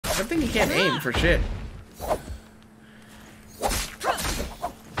Good thing you can't aim for shit.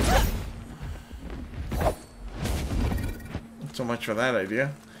 Not so much for that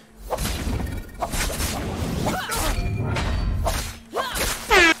idea.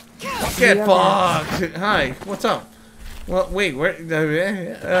 Get fucked! Hi, what's up? Well, wait, where?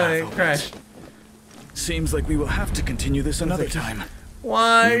 It crashed. Seems like we will have to continue this another time.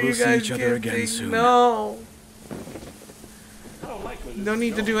 Why are We will you see guys each other again soon. No. No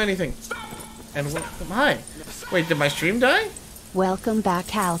need to do anything. And what? Hi. Wait, did my stream die? Welcome back,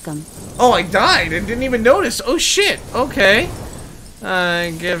 Halcom. Oh, I died and didn't even notice. Oh shit. Okay.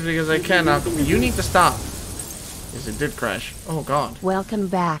 I give because I cannot. You need to stop. Yes, it did crash. Oh god. Welcome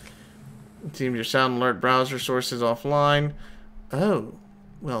back. It seems your sound alert browser source is offline. Oh.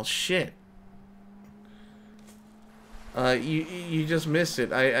 Well, shit. You just missed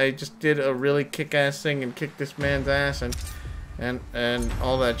it. I just did a really kick-ass thing and kicked this man's ass and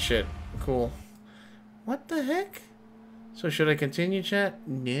all that shit. Cool. What the heck? So should I continue, chat?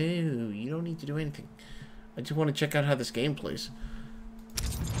 No, you don't need to do anything. I just want to check out how this game plays.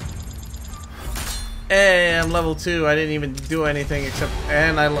 Hey, I'm level 2. I didn't even do anything except...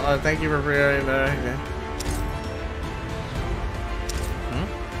 And I thank you for...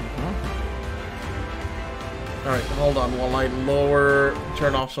 Alright, hold on while I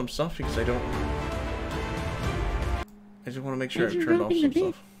turn off some stuff because I don't... I just want to make sure I've turned off some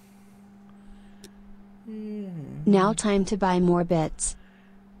stuff. Now time to buy more bits.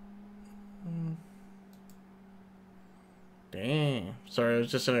 Damn. Sorry, I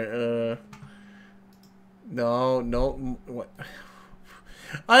was just in a... No, what?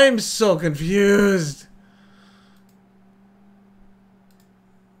 I am so confused.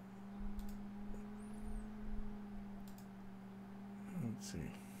 Let's see.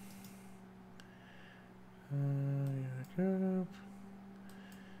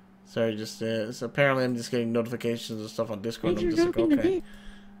 Sorry, just so apparently I'm just getting notifications and stuff on Discord. I'm just like, okay.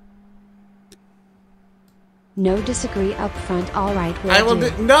 No disagree up front. All right, we'll I will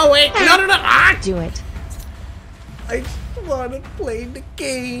do. No, wait, no. Ah! Do it. I just want to play the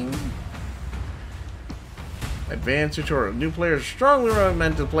game. Advanced tutorial. New players strongly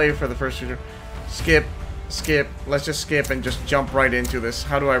recommend to play for the first tutorial. Skip. Let's just skip and just jump right into this.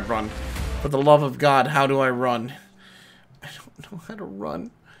 How do I run? For the love of God, how do I run? I don't know how to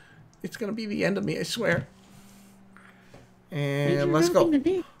run. It's gonna be the end of me, I swear. And let's go.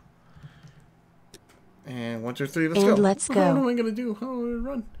 And 1, 2, 3, let's go. Let's go. What am I gonna do? How do I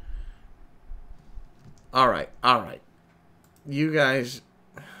run? Alright. You guys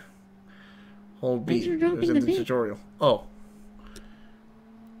hold B. It was in the tutorial. Oh.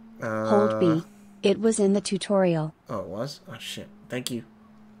 Hold B. It was in the tutorial. Oh, it was? Oh shit. Thank you.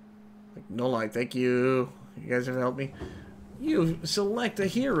 No lie, thank you. You guys have helped me. You select a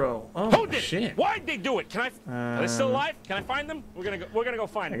hero. Oh shit. Why'd they do it? Can I are they still alive? Can I find them? We're gonna go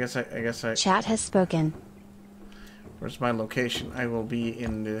find them. I guess I Chat has spoken. Where's my location? I will be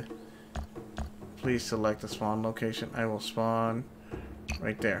in the... Please select the spawn location. I will spawn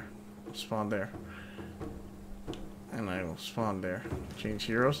right there. I'll spawn there. And I will spawn there. Change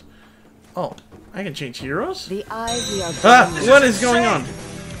heroes. Oh, I can change heroes? The eyes we are what is going on?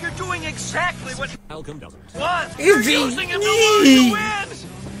 You're doing exactly what Halcom doesn't. What? You're using him to lure you in!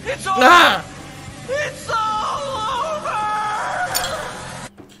 It's all It's all over!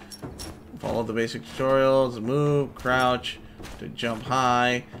 Follow the basic tutorials. Move, crouch, to jump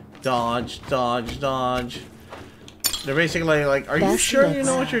high, dodge. They're basically like, are you sure you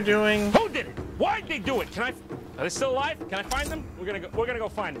know what you're doing? Who did it? Why'd they do it? Are they still alive? Can I find them? We're gonna go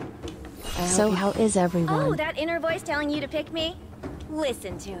find them. So how is everyone? Oh, that inner voice telling you to pick me?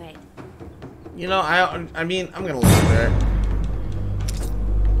 Listen to it. You know, I mean, I'm gonna listen to it.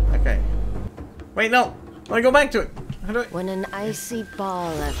 Okay. Wait, no. Let me go back to it. How do I... When an icy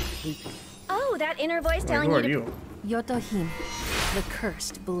ball of heat. Oh, that inner voice telling who you are to... you? Yotohime, the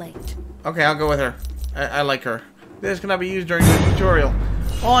cursed blade. Okay, I'll go with her. I like her. This cannot be used during the tutorial.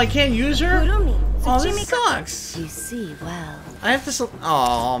 Oh, I can't use her? Kurumi, Oh, this sucks. You see well. I have to...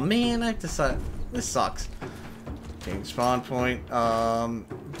 Oh, man, I have to... This sucks. Change spawn point.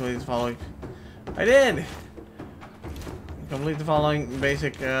 Please follow... I did! Complete the following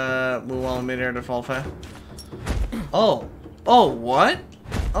basic, move while in midair to fall fast. Oh! Oh, what?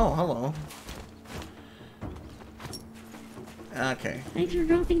 Oh, hello. Okay. Thanks for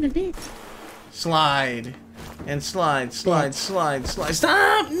dropping the bits. Slide. And slide.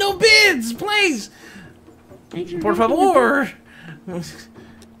 Stop! No bids! Please! Thanks for Por dropping the favor!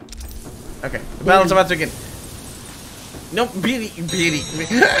 Okay, the battle's about to begin. No, beady.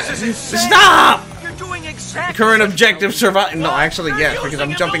 This is insane. Stop! You're doing exactly. Current objective survive. No, actually, yes, because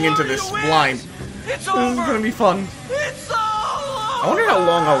I'm jumping into this blind. It's This is over. gonna be fun. It's all I wonder how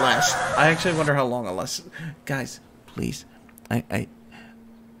long I'll last. I actually wonder how long I'll last. Guys, please.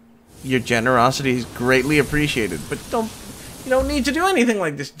 Your generosity is greatly appreciated, but you don't need to do anything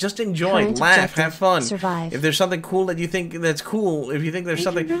like this. Just enjoy, Current laugh, objective, have fun. survive. If there's something cool that you think that's cool, if you think there's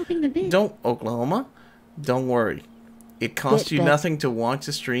Thanks for something, dropping the bit. don't Oklahoma. Don't worry. It costs Bit, you bit. nothing to watch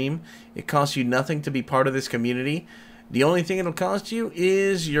the stream. It costs you nothing to be part of this community. The only thing it'll cost you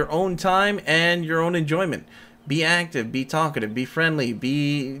is your own time and your own enjoyment. Be active, be talkative, be friendly,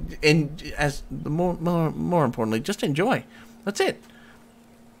 more importantly, just enjoy. That's it.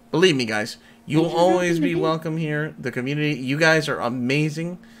 Believe me, guys, you'll always be welcome here. The community, you guys are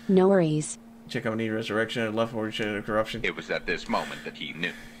amazing. No worries. Check out Need Resurrection and Left Forward Shade of Corruption. It was at this moment that he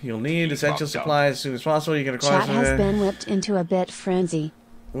knew. You'll need He essential fucked up. supplies as soon as possible. You can acquire Chat some has been whipped into a bit frenzy.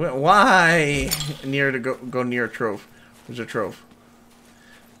 Why? Near to go near a trove. There's a trove.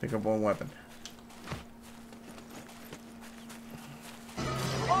 Pick up one weapon.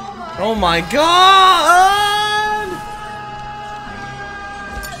 Oh my god!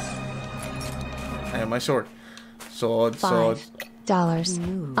 I have my sword. Sword.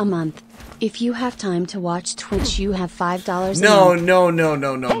 $5 a month. If you have time to watch Twitch, you have $5 a No, month.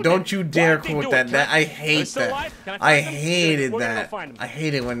 no. Don't you dare quote that. I hate that. I hated that. I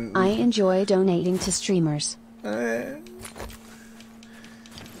hate it when... I enjoy donating to streamers. Ooh,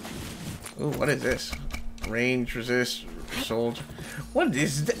 what is this? Range, resist, soldier. What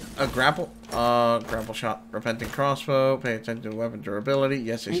is this? A grapple? Grapple shot. Repenting crossbow. Pay attention to weapon durability.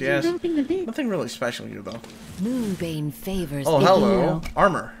 Yes. Thanks for dropping the bit. Nothing really special here, though. Moonbane favors Oh, the hello. know.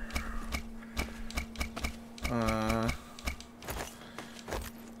 Armor.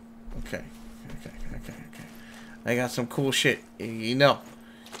 Okay. I got some cool shit. You know.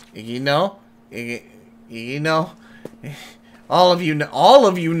 All of you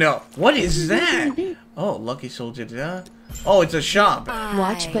know. What is that? Oh, lucky soldier. Yeah. Oh, it's a shop.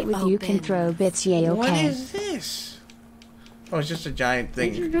 Watch, but with you can throw bits, yay, What okay. is this? Oh, it's just a giant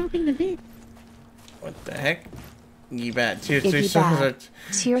Thanks for thing. dropping the bit. What the heck? You bad. Tier If 3 you subs bad.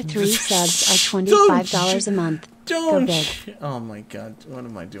 are... Tier 3 subs are Don't $25 a month. Go Don't. big. Oh my god. What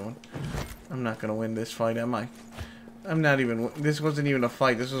am I doing? I'm not gonna win this fight, am I? I'm not even... This wasn't even a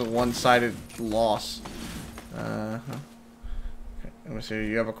fight. This was a one-sided loss. Okay. Let me see.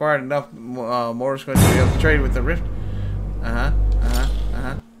 You have acquired enough Morris coins to be able to trade with the Rift.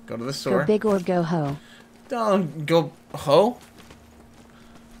 Go to the store. Go big or go ho. Don't go ho.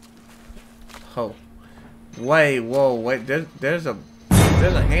 Ho. Wait, whoa, wait. There's a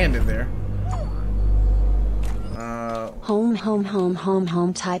hand in there. Home,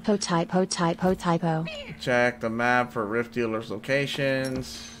 typo. Check the map for Rift dealers'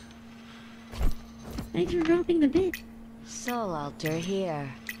 locations. Thanks for dropping the bit. Soul Altar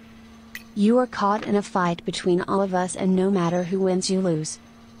here. You are caught in a fight between all of us, and no matter who wins, you lose.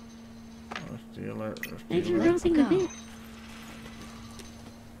 Rift dealer. Thanks for dropping the bit.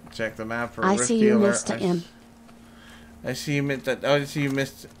 Check the map for I Rift see you dealer. missed him. I see you missed that. Oh, I see you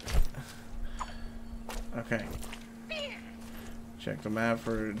missed. Okay. Check the map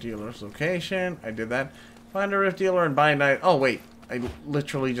for dealer's location. I did that. Find a Rift dealer and buy a knight. Oh wait, I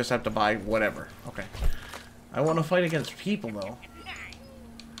literally just have to buy whatever. Okay. I want to fight against people though.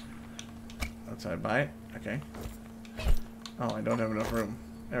 Outside buy it. Okay. Oh, I don't have enough room.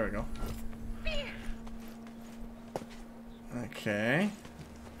 There we go. Okay.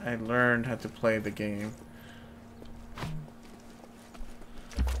 I learned how to play the game.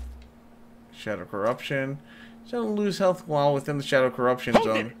 Shadow Corruption. So lose health while within the Shadow Corruption Who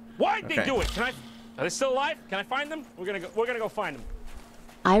zone. did it? Why'd they Okay. do it? Are they still alive? Can I find them? We're gonna go find them.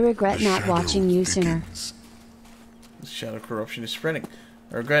 I regret not watching you sooner. The Shadow Corruption is spreading.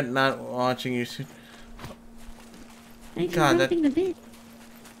 I regret not watching you soon. Thanks God, for that- dropping the bit.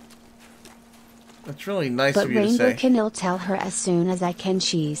 That's really nice But of you to Rainbow say. can ill tell her as soon as I can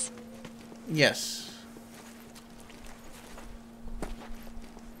cheese. Yes.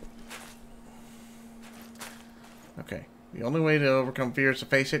 Okay. The only way to overcome fear is to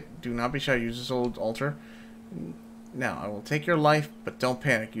face it. Do not be shy. Use the soul altar. Now, I will take your life, but don't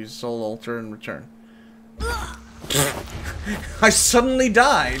panic. Use the soul altar in return. I suddenly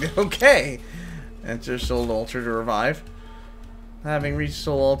died. Okay. Enter soul altar to revive. Having reached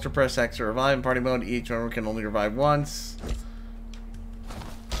soul altar, press X to revive. In party mode, each member can only revive once.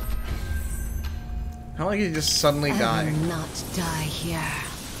 How long did you just suddenly die? I will not die here.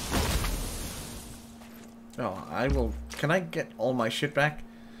 Oh, I will. Can I get all my shit back?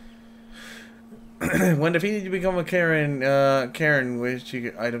 When defeated, you become a Karen, which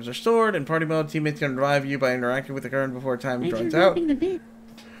items are stored. In party mode, teammates can revive you by interacting with the Karen before time Thanks for runs out. dropping the bit.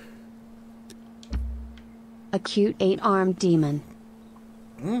 A cute 8-armed demon.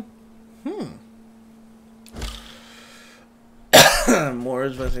 More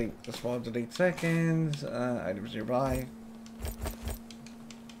is missing. Spawns in 8 seconds. Items nearby.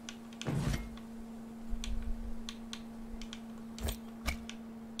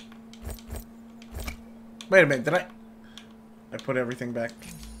 Wait a minute, did I put everything back?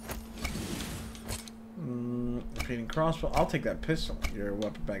 Repeating crossbow. I'll take that pistol. Your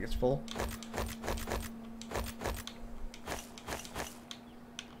weapon bag is full.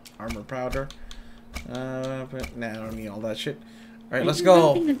 Armor powder. But nah, I don't need all that shit. Alright, let's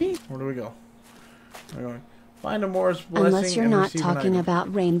go. Where do we go? We're going. Find a Morris blessing. Unless you're and not receive an talking item.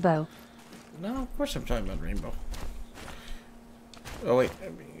 about Rainbow. No, of course I'm talking about Rainbow. Oh wait,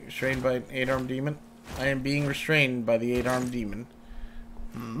 I'm being restrained by an 8-armed demon. I am being restrained by the 8-armed demon.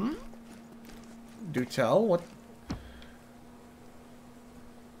 Do tell, what?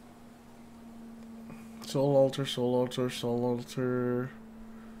 Soul altar, soul altar, soul altar.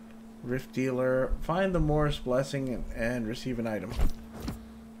 Rift dealer. Find the Morris blessing and receive an item.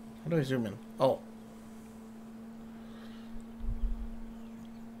 How do I zoom in? Oh.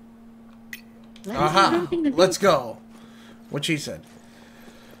 Aha! Let's go. What she said.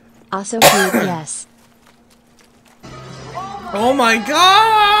 Also cute, yes. Oh my god!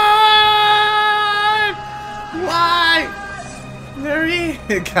 Why? They're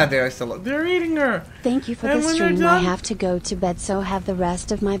eating. God damn, I still look. They're eating her. Thank you for And the when they're stream. I done- have to go to bed, so have the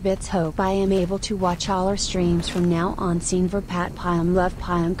rest of my bits. Hope I am able to watch all our streams from now on. Seen for Pat Pyam, love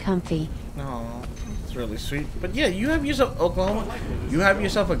Pyam comfy. Oh, it's really sweet. But yeah, you have yourself, Oklahoma. You have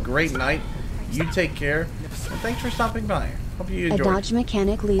yourself a great night. You take care. And thanks for stopping by. Hope you A enjoyed. dodge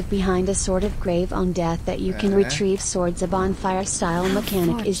mechanic. Leave behind a sort of grave on death that you can retrieve swords. A bonfire style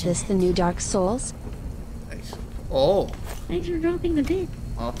mechanic. Is this the new Dark Souls? Nice. Oh, Thanks for dropping the bit.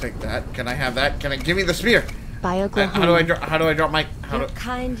 I'll take that. Can I have that? Can I give me the spear? By Oklahoma. How do I drop? How do I drop my? How Your do?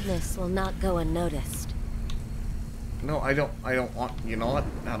 kindness will not go unnoticed. No, I don't. I don't want. You know what?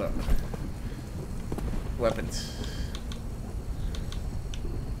 How do? Weapons.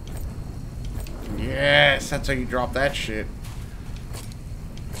 Yes, that's how you drop that shit.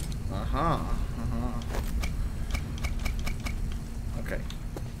 Okay.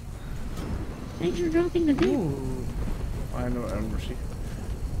 Thanks for dropping the bit. Ooh. I know Mercy.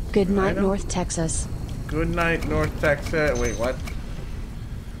 Good night, know. North Texas. Good night, North Texas. Wait, what?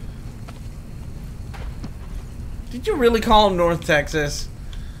 Did you really call him North Texas?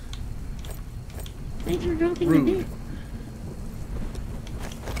 Thanks for dropping Rude. the bit.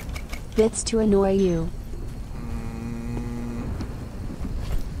 Bits to annoy you.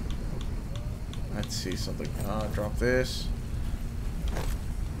 Let's see something. Drop this.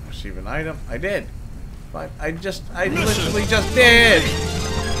 Receive an item. I did. But I literally just did.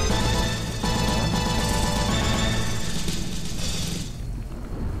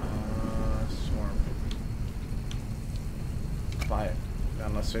 Swarm. Buy it.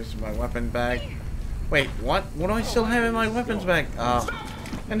 Unless it's my weapon bag. Wait, what? What do I still have in my weapons bag?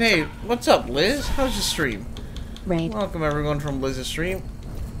 And hey, what's up, Liz? How's your stream? Raid. Welcome everyone from Liz's stream.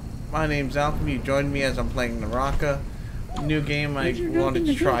 My name's Alchemy. You joined me as I'm playing Naraka. A new game I wanted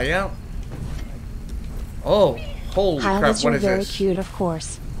to try out. Oh, holy crap, Pilots what are is very this? cute, of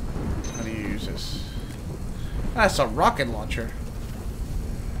course. How do you use this? That's a rocket launcher.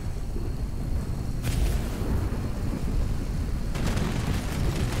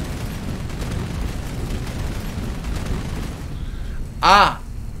 Ah,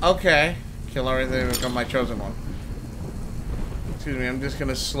 okay. Kill everything and become my chosen one. Excuse me, I'm just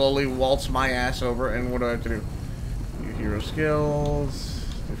gonna slowly waltz my ass over, and what do I have to do? Your hero skills,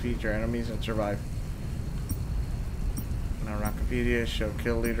 defeat your enemies and survive. Now Rockopedia, show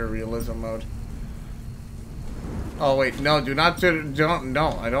kill leader, realism mode. Oh wait, no, do not don't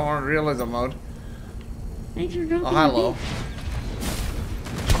no, I don't want realism mode. Thanks for dropping Oh hello. the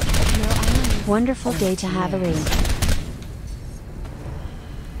bit. Wonderful day to have a raid.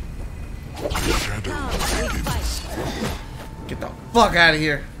 Get the fuck out of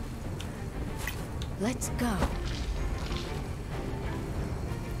here. Let's go.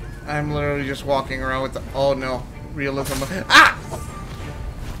 I'm literally just walking around with the oh no, realism mode. Ah!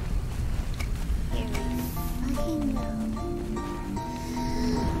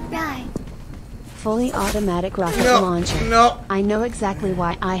 Die. Fully automatic rocket No, launcher. no. I know exactly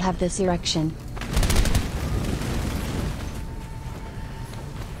why I have this erection.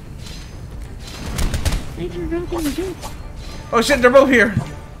 Thanks for dropping the bit. Oh shit, they're both here.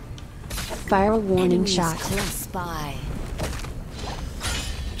 Fire a warning Enemies shot. close by.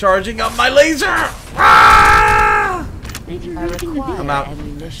 Charging up my laser! Ah! Thanks for I dropping the require bit. I'm out.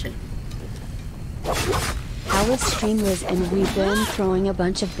 ammunition. Our stream is and we've been throwing a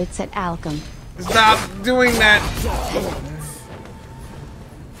bunch of bits at Alchem. Stop doing that!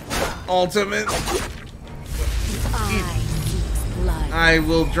 Ultimate. I seeks blood. I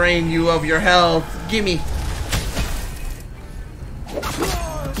will drain you of your health. Gimme.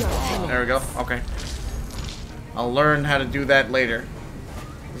 There we go. Okay. I'll learn how to do that later.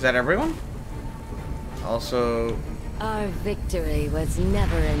 Is that everyone? Also, Our victory was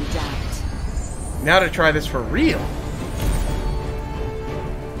never in doubt. now to try this for real.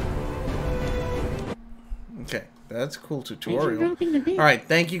 Okay, that's a cool Thanks for tutorial. dropping the bit. Alright,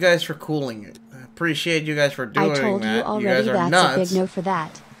 thank you guys for cooling it. I appreciate you guys for doing I told that. you already guys are that's nuts. a big no for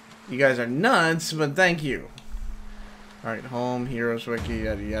that. You guys are nuts, but thank you. Alright, home, heroes, wiki,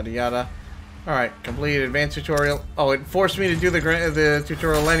 yada yada yada. Alright, complete advanced tutorial. Oh, it forced me to do the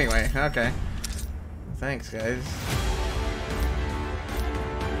tutorial anyway. Okay. Thanks, guys.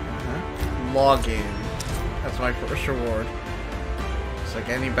 Login. That's my first reward. It's like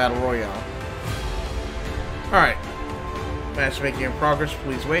any battle royale. Alright. Matchmaking in progress,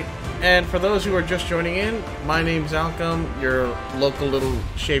 please wait. And for those who are just joining in, my name's Alchem, your local little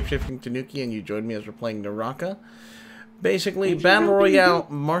shape-shifting Tanuki, and you joined me as we're playing Naraka. Basically, battle royale,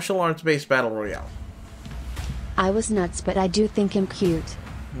 martial arts-based battle royale. I was nuts, but I do think him cute.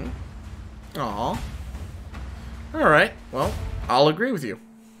 Aw. Alright, well, I'll agree with you.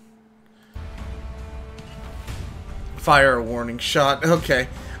 Fire a warning shot, okay.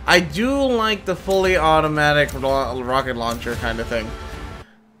 I do like the fully automatic rocket launcher kind of thing.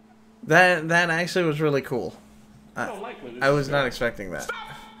 That actually was really cool. I was not expecting that.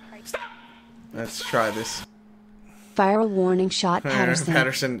 Let's try this. Fire a warning shot, Patterson.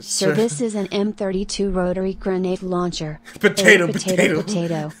 Patterson. Sir, this is an M32 rotary grenade launcher. Potato.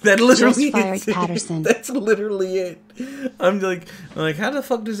 Potato. That literally Just fired, is it. Patterson. That's literally it. I'm like, how the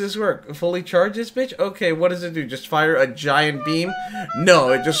fuck does this work? Fully charge this bitch? Okay, what does it do? Just fire a giant beam? No,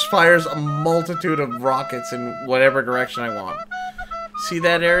 it just fires a multitude of rockets in whatever direction I want. See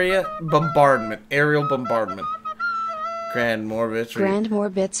that area? Bombardment. Aerial bombardment. Grand more bits. Grand more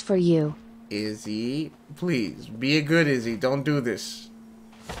bits for you. Izzy, please, be a good Izzy. Don't do this.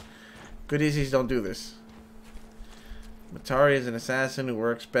 Good Izzy's don't do this. Matari is an assassin who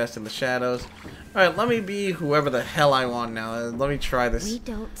works best in the shadows. Alright, let me be whoever the hell I want now. Let me try this. We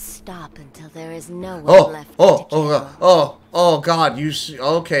don't stop until there is no one left to kill. Oh, God.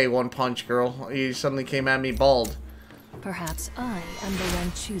 Okay, One Punch Girl. You suddenly came at me bald. Perhaps I am the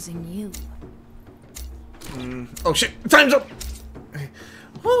one choosing you. Oh, shit. Time's up.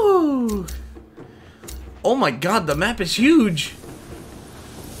 Woo. Oh, my God. The map is huge.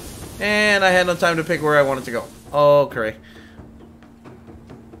 And I had no time to pick where I wanted to go. Okay.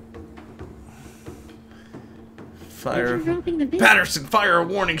 Fire. Patterson, fire a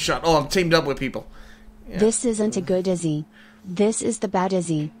warning shot. Oh, I'm teamed up with people. Yeah. This isn't a good Izzy. This is the bad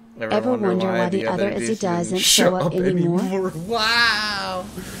Izzy. Ever wonder why the other Izzy doesn't show up anymore? Wow.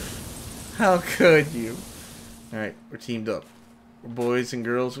 How could you? Alright, we're teamed up. We're boys and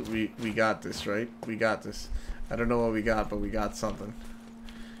girls, we got this, right? We got this. I don't know what we got, but we got something.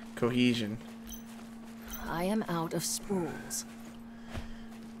 Cohesion. I am out of spools.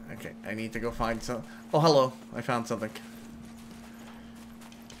 Okay, I need to go find some. Oh, hello. I found something.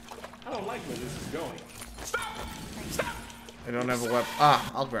 I don't like where this is going. Stop! Stop! I don't have a weapon.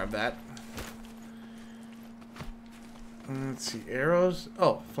 Ah, I'll grab that. Let's see. Arrows.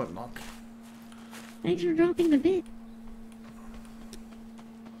 Oh, flintlock. Thanks for dropping the bit.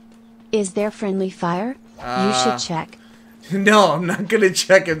 Is there friendly fire? You should check. No, I'm not gonna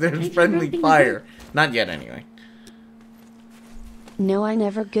check if there's friendly fire. Not yet, anyway. No, I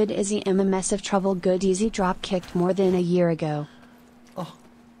never good Izzy am a mess of trouble. Good Izzy drop kicked more than a year ago. Oh,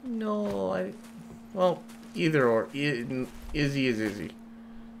 no, well, either or. Izzy is Izzy.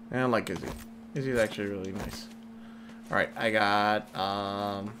 I don't like Izzy. Izzy's actually really nice. Alright, I got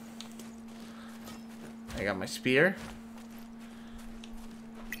my spear.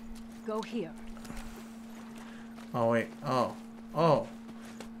 Go here. Oh, wait. Oh.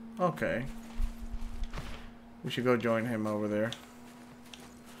 Okay. We should go join him over there.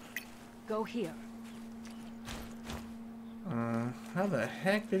 Go here. How the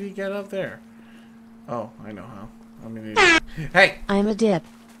heck did he get up there? Oh, I know how. I'm an idiot. Hey! I'm a dip.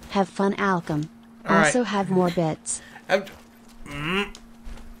 Have fun, Alchem. All Also right. have more bits.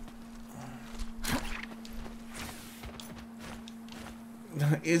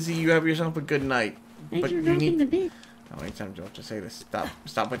 Izzy, you have yourself a good night. Thanks But for you dropping need... the bit. Oh, anytime Joe to say this.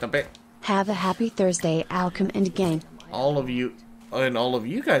 Stop with the bit. Have a happy Thursday, Alchem and gang. All of you, and all of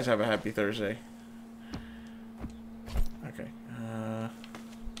you guys have a happy Thursday. Okay.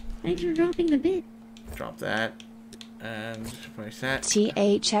 Thanks for dropping the bit. Drop that. And place that.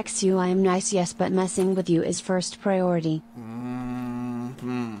 THXU, I am nice, yes, but messing with you is first priority.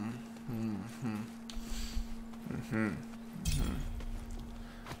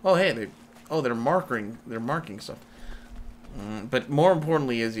 Oh, hey, they're marking stuff. But more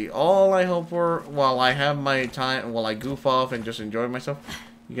importantly, Izzy, all I hope for while I have my time, while I goof off and just enjoy myself,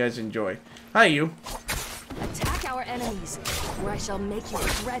 you guys enjoy. Hi, you. Attack our enemies, or I shall make you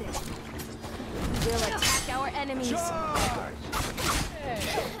regret it. We'll attack our enemies. Hey,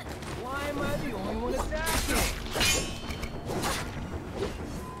 why am I the only one attacking?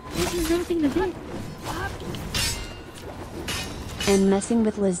 Thanks for dropping the bit. And messing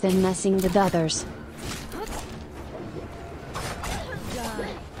with Liz than messing with others.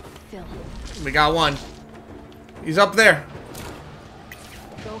 We got one. He's up there.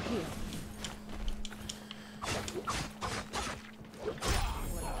 Go here.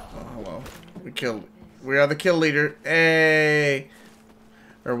 Oh, hello. We are the kill leader. Hey.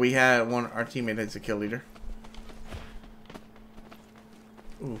 Or we had one. Our teammate is the kill leader.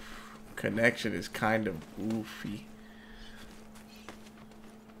 Oof. Connection is kind of oofy.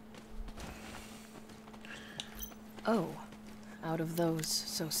 Oh, out of those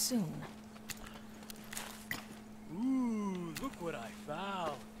so soon. Ooh, look what I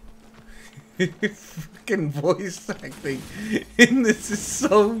found. Fucking voice acting in this is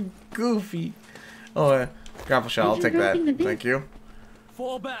so goofy. Oh, grapple shot. I'll take that. Thank you.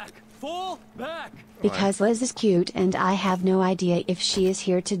 Fall back. Fall back. Because Liz is cute and I have no idea if she is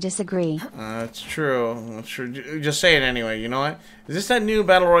here to disagree. It's true. It's true. Just say it anyway. You know what? Is this that new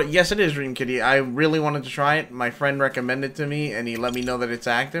Battle Royale? Yes, it is, Dream Kitty. I really wanted to try it. My friend recommended it to me, and he let me know that it's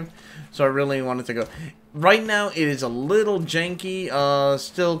active. So I really wanted to go. Right now, it is a little janky.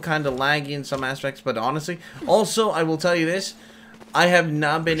 Still kind of laggy in some aspects, but honestly. Also, I will tell you this. I have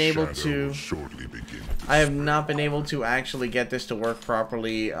not been able to... I have not been able to actually get this to work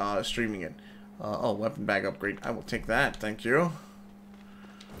properly streaming it. Oh, weapon bag upgrade. I will take that. Thank you.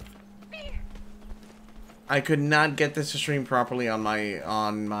 I could not get this to stream properly on my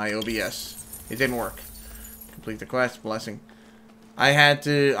OBS. It didn't work. Complete the quest. Blessing. I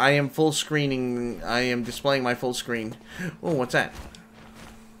am full screening. I am displaying my full screen. Oh, what's that?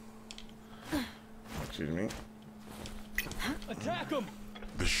 Excuse me. Attack him.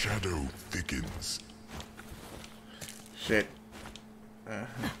 The shadow thickens. Shit. There's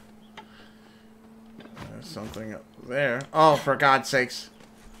something up there. Oh, for God's sakes.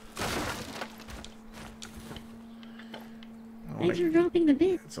 Thanks for dropping the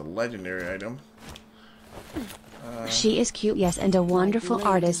bit. It's a legendary item. She is cute, yes, and a wonderful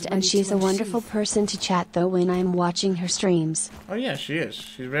artist, and she's a wonderful person to chat though when I'm watching her streams. Oh yeah, she is.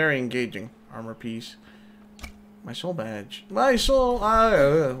 She's very engaging. Armor piece. My soul badge. My soul.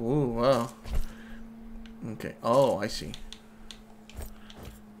 Ooh, wow. Okay. Oh, I see.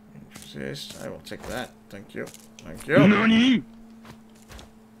 Resist. I will take that. Thank you. Thank you. Nani?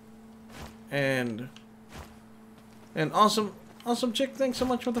 And awesome chick. Thanks so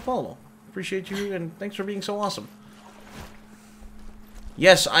much for the follow. Appreciate you, and thanks for being so awesome.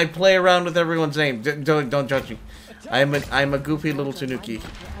 Yes, I play around with everyone's name. Don't judge me. I'm a goofy little tanuki.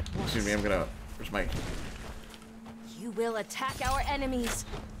 Excuse me. I'm gonna. Where's my? You will attack our enemies.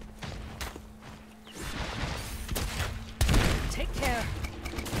 Take care.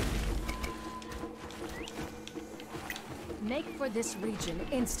 Make for this region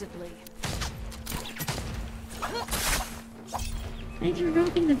instantly. Thanks for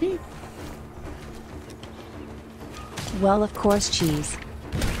dropping the bit. Well, of course, cheese.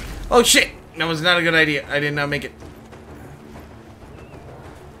 Oh shit! That was not a good idea. I did not make it.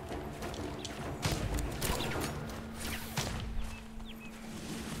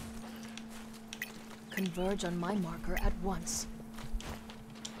 Converge on my marker at once.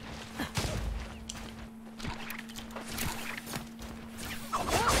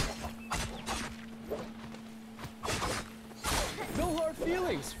 No hard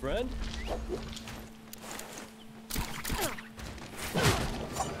feelings, friend.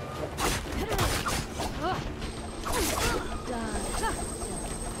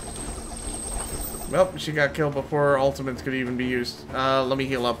 Well, she got killed before ultimates could even be used. Let me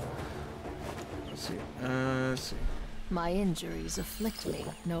heal up. Let's see. Let's see. My injuries afflict me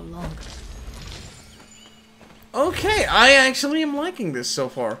no longer. Okay, I actually am liking this so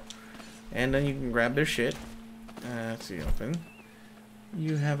far. And then you can grab their shit. Let's see, open.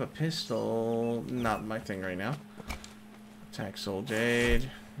 You have a pistol. Not my thing right now. Attack Soul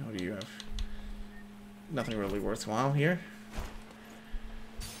Jade. What do you have? Nothing really worthwhile here.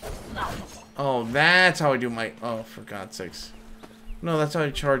 Oh, that's how I do my... Oh, for God's sakes. No, that's how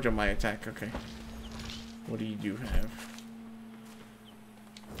I charge on my attack. Okay. What do you have?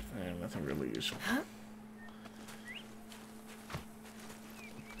 I have nothing really useful.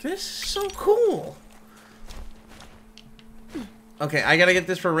 This is so cool. Okay, I gotta get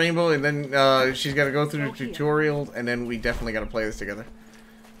this for Rainbow, and then she's gotta go through the tutorial, and then we definitely gotta play this together.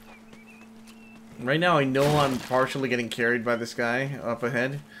 Right now, I know I'm partially getting carried by this guy up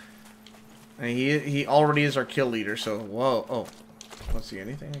ahead. And he already is our kill leader, so... Whoa, oh. Let's see,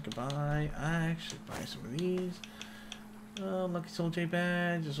 anything I can buy? I should buy some of these. Lucky Soul Jade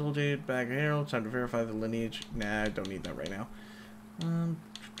badge, a Soul Jade bag of arrows. Time to verify the lineage. Nah, I don't need that right now.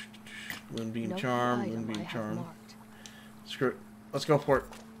 Moonbeam Charm, Moonbeam Charm. Screw it. Let's go for it.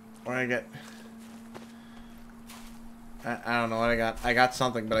 What do I get? I don't know what I got. I got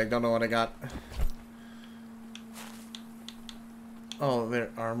something, but I don't know what I got. Oh, there.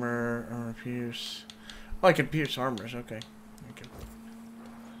 Armor pierce. Oh, I can pierce armors. Okay. Okay.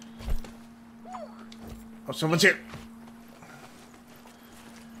 Oh, someone's here.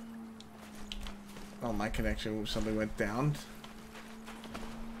 Oh, my connection. Something went down.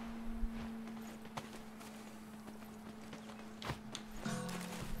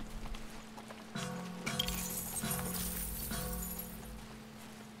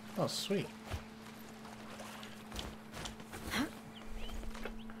 Oh, sweet.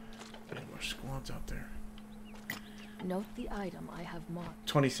 There are squads out there. Note the item I have marked.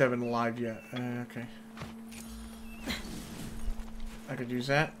 27 alive yet. Okay. I could use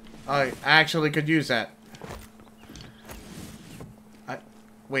that. I actually could use that.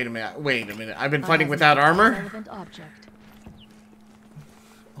 Wait a minute. Wait a minute. I've been fighting without armor? Object.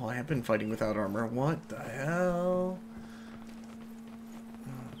 Oh, I have been fighting without armor. What the hell?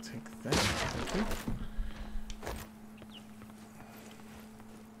 I'll take that. Okay.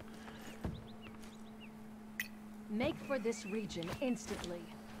 Make for this region instantly.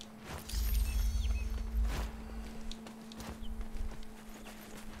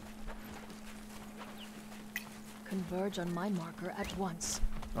 Converge on my marker at once.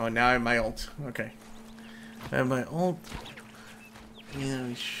 Oh, now I have my ult. Okay. I have my ult.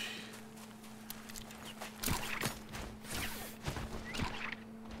 Yeah,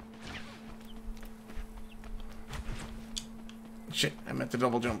 shit, I meant to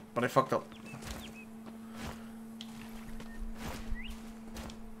double jump, but I fucked up.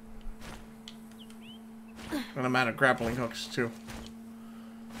 And I'm out of grappling hooks, too.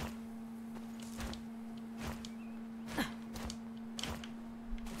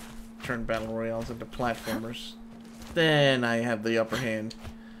 Turn battle royales into platformers. Then I have the upper hand.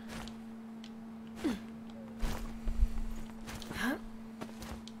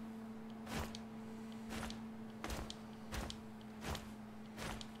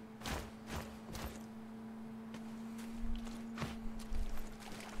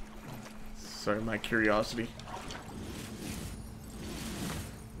 Sorry, my curiosity.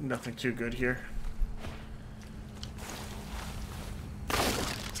 Nothing too good here.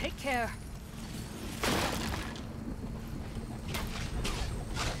 Take care.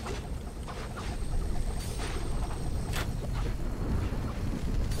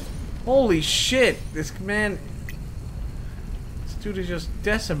 Holy shit! This man... This dude is just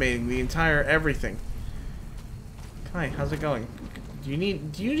decimating the entire everything. Hi, how's it going? Do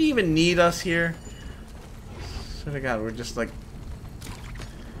you even need us here? Swear to God, we're just like...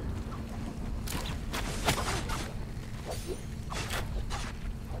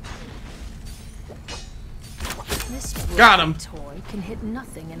 This got him! Toy can hit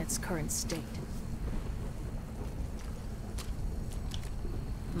nothing in its current state.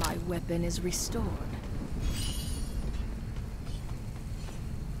 My weapon is restored.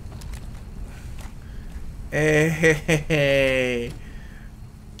 Hey,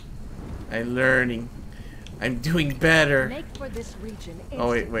 I'm learning. I'm doing better. Make for this region. Oh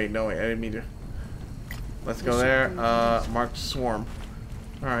wait, no wait, I didn't mean to. Let's go there. Mark swarm.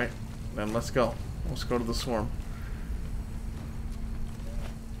 All right, then let's go. Let's go to the swarm.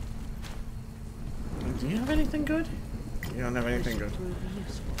 Do you have anything good? You don't have anything good.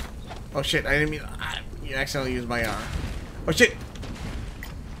 Oh shit! I didn't mean. You accidentally used my arm. Oh shit!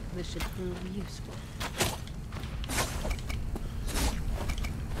 This should prove useful.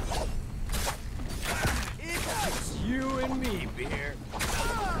 It's you and me, Beer.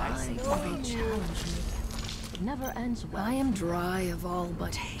 I know they challenge me. It never ends well. I am dry of all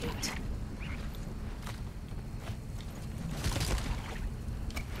but hate.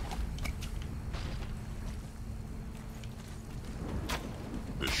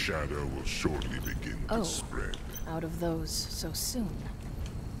 The shadow will shortly begin to spread. Out of those so soon.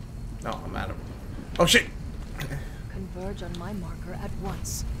 No, I'm out of it. Oh shit! Converge on my marker at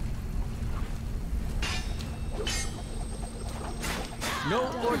once. No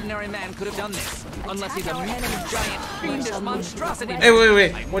ordinary man could have done this, unless he's a mutant, giant, fiendish monstrosity. Hey,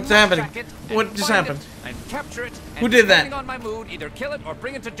 wait! What's happening? What just happened? And capture it. Who did that? Depending on my mood, either kill it or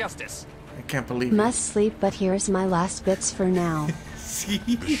bring it to justice. I can't believe it. Must sleep, but here's my last bits for now. See?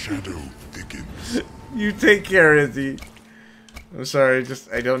 The shadow thickens. You take care, Izzy. I'm sorry, just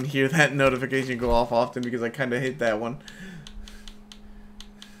I don't hear that notification go off often because I kind of hit that one.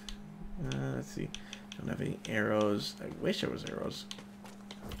 Let's see. Don't have any arrows. I wish there was arrows.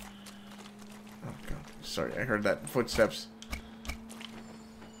 Oh god. Sorry, I heard that footsteps.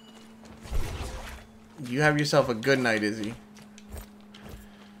 You have yourself a good night, Izzy.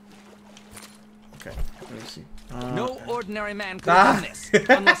 Okay, let me see. No ordinary man could have done this,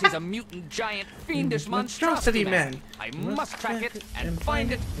 unless he's a mutant, giant, fiendish monstrosity man. I must track it and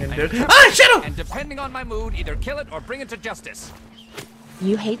find it and Shadow! And depending on my mood, either kill it or bring it to justice.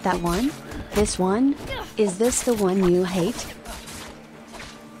 You hate that one? This one? Is this the one you hate?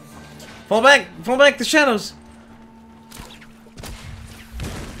 Fall back! Fall back! The shadows!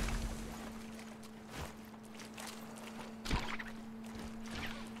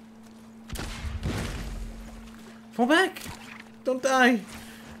 Fall back! Don't die!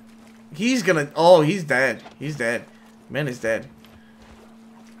 He's gonna... Oh, he's dead. He's dead. Man is dead.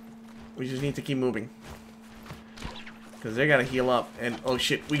 We just need to keep moving. Because they gotta heal up. And, oh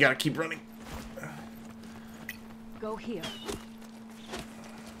shit, we gotta keep running. Go here.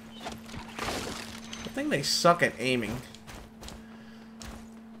 I think they suck at aiming.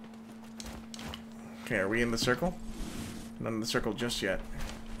 Okay, are we in the circle? Not in the circle just yet.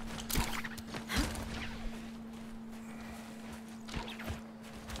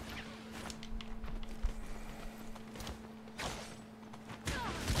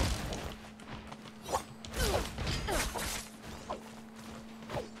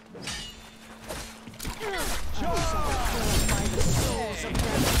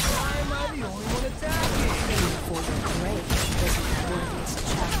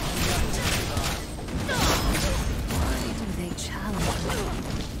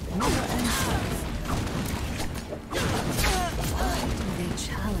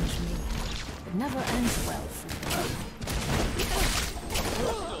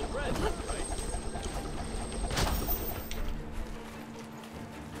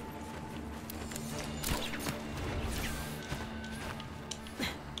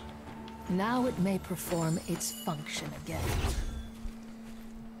 Now it may perform its function again.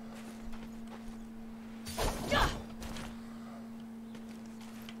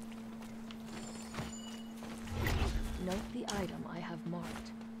 Note the item I have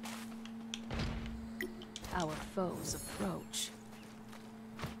marked. Our foes approach.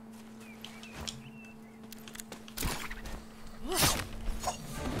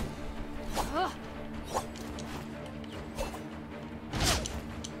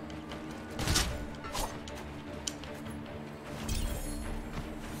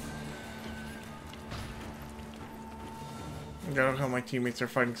 I don't know how my teammates are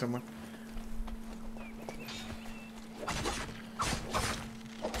fighting someone.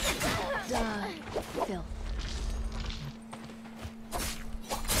 Die, Phil.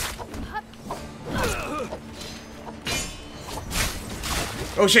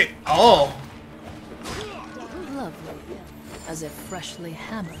 Oh shit! Oh! Lovely, as if freshly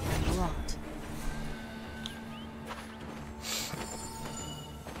hammered and wrought.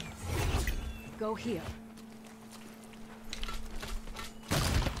 Go here.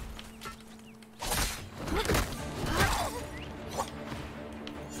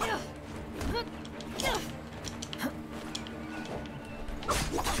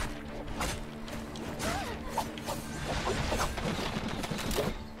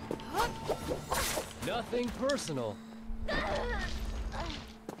 Nothing personal.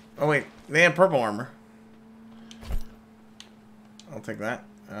 Oh wait, they have purple armor. I'll take that.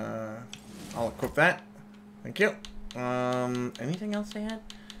 I'll equip that. Thank you. Anything else they had?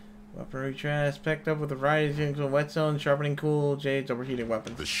 Weaponry trash, packed up with a variety of things with whetstone, sharpening cool, jades, overheating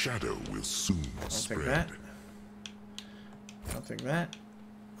weapons. The shadow will soon spread. Take that. I'll take that.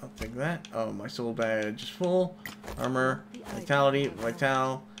 I'll take that. Oh, my soul badge is full. Armor, vitality,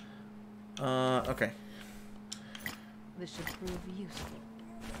 vital. Okay. This should prove useful.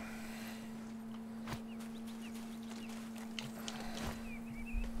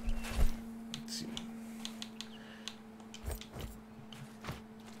 Let's see.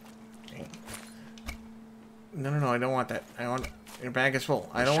 No, I don't want that. I want... Your bag is full.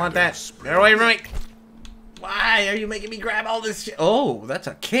 I don't want that. Get away from me! Why are you making me grab all this shit? Oh, that's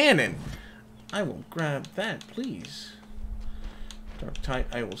a cannon! I will grab that, please. Dark Tide,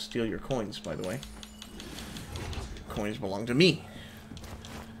 I will steal your coins, by the way. Coins belong to me.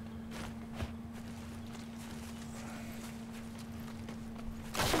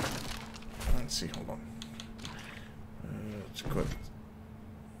 Let's see, hold on. Let's equip.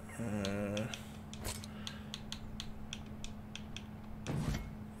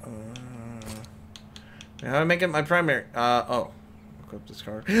 How do I make it my primary? Oh. Equip this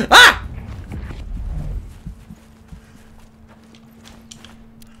card. Ah!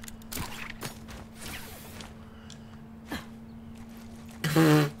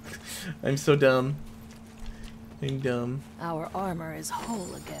 I'm so dumb. I'm dumb. Our armor is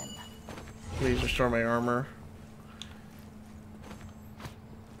whole again. Please restore my armor.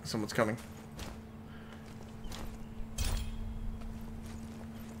 Someone's coming.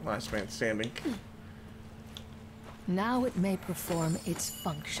 Last man standing. Now it may perform its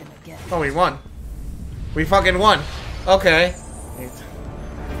function again. Oh, we won. We fucking won. Okay.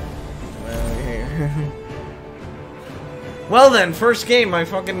 Well then, first game I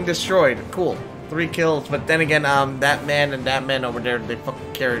fucking destroyed. Cool. 3 kills, but then again, that man and that man over there, they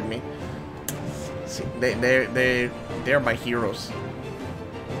fucking carried me. See, they're my heroes.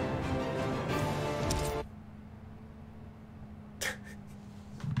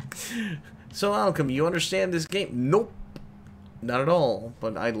 So Alchemy, you understand this game? Nope. Not at all,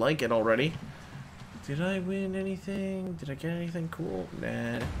 but I like it already. Did I win anything? Did I get anything cool?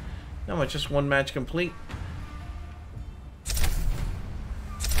 Nah. No, it's just 1 match complete.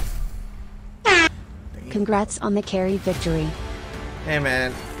 Congrats on the carry victory. Hey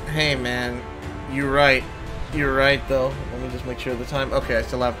man. Hey man. You're right. You're right though. Let me just make sure of the time. Okay, I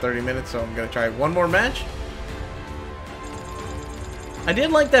still have 30 minutes, so I'm gonna try 1 more match. I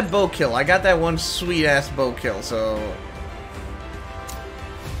did like that bow kill. I got that one sweet ass bow kill, so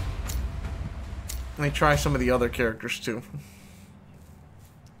let me try some of the other characters too.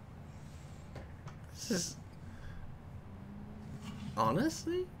 This is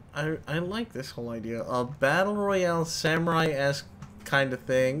honestly, I like this whole idea. A battle royale samurai-esque kind of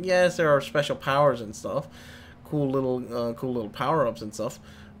thing. Yes, there are special powers and stuff. Cool little power-ups and stuff.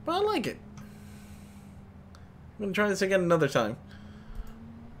 But I like it. I'm gonna try this again another time.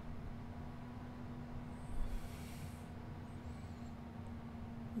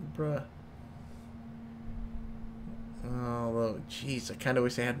 Bruh. Oh, jeez, I kind of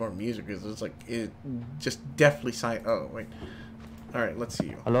wish they had more music because it's like it just definitely sign. Oh wait. All right, let's see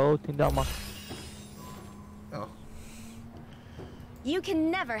you. Hello, tindak mak. Oh. You can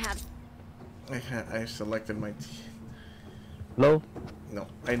never have. I selected my. Hello. No,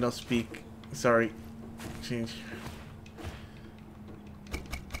 I don't speak. Sorry. Change.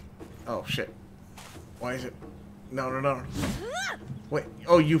 Oh shit. Why is it? No. Wait.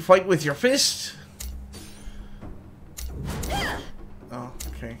 Oh, you fight with your fist? Oh,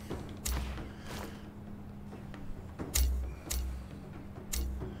 okay.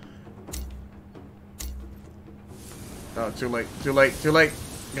 Oh, too late. Too late. Too late.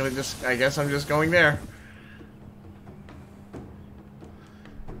 I guess I'm just going there.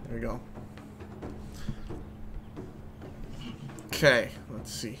 There we go. Okay,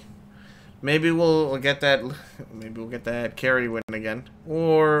 let's see. Maybe we'll get that. Maybe we'll get that carry win again,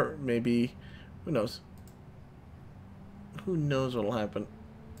 or maybe, who knows? Who knows what'll happen?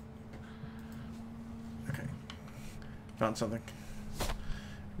 Okay, found something.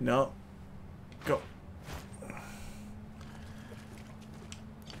 No, go.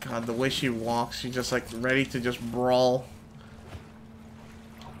 God, the way she walks, she's just like ready to just brawl.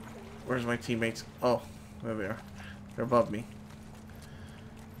 Where's my teammates? Oh, there they are. They're above me.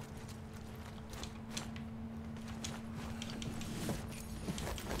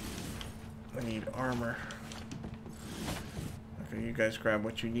 I need armor. Okay, you guys grab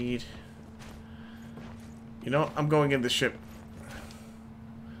what you need. You know, I'm going in the ship.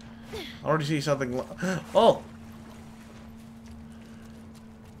 I already see something. Oh!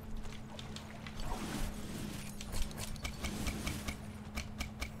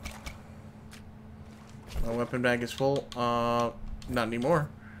 My weapon bag is full. Not anymore.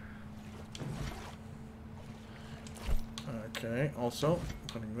 Okay, also,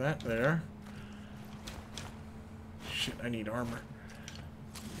 putting that there. Shit, I need armor.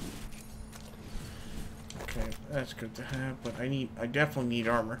 Okay, that's good to have, but I definitely need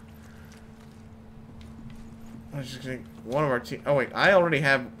armor. I was just saying, one of our team. Oh wait, I already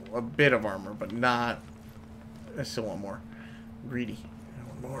have a bit of armor, but not. I still want more. Greedy. I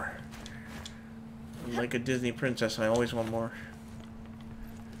want more. Like a Disney princess, I always want more.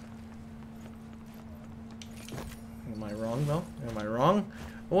 Am I wrong, though? Am I wrong?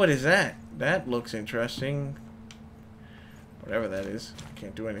 What is that? That looks interesting. Whatever that is.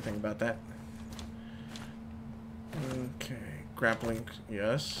 Can't do anything about that. Okay. Grappling,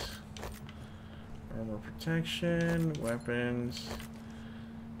 yes. Armor protection, weapons.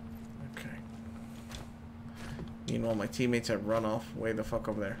 Okay. Meanwhile, my teammates have run off way the fuck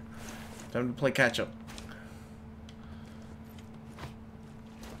over there. Time to play catch up.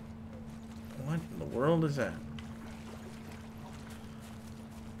 What in the world is that?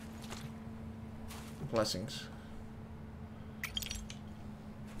 Blessings.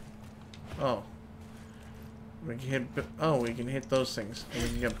 Oh. We can hit. Oh, we can hit those things, and we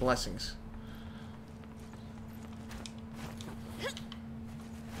can get blessings.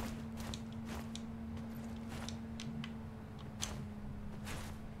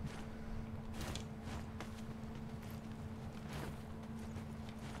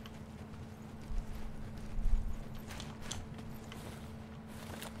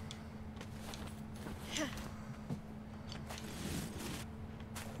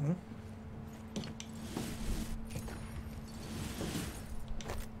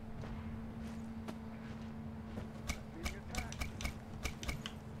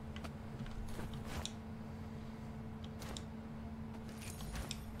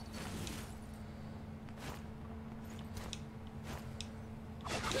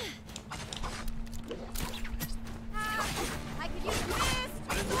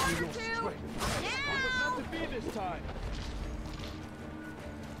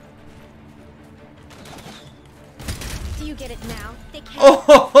 Do you get it now? They can't.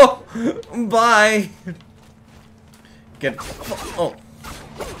 Oh, bye. Get. Oh.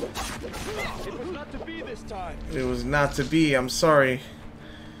 It was not to be this time. It was not to be. I'm sorry.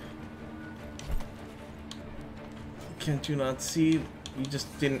 Can't you not see? You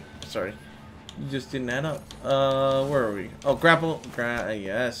just didn't. Sorry. You just didn't add up. Where are we? Oh, grapple.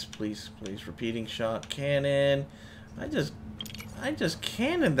 Yes, please, please. Repeating shot. Cannon. I just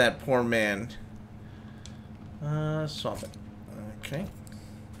cannoned that poor man. Swap it. Okay.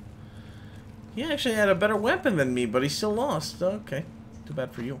 He actually had a better weapon than me, but he still lost. Okay. Too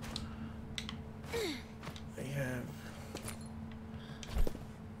bad for you. I have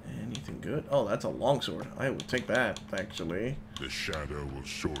anything good? Oh, that's a longsword. I will take that, actually. The shadow will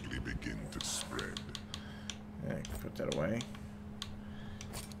shortly begin to spread. Yeah, I can put that away.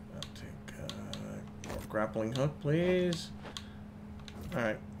 I'll take more grappling hook, please.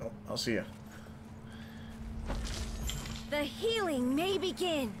 Alright, oh, I'll see ya. The healing may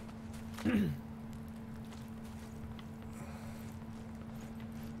begin.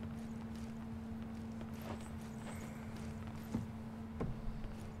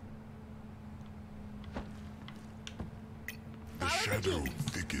 The shadow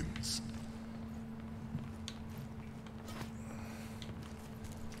thickens.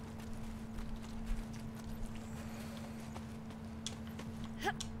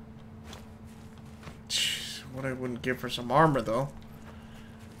 What I wouldn't give for some armor, though.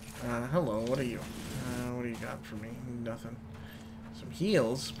 Hello, what are you? What do you got for me? Nothing. Some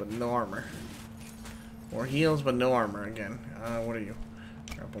heals, but no armor. More heals, but no armor again. What are you?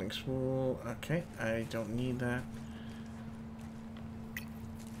 Grappling spool. Okay, I don't need that.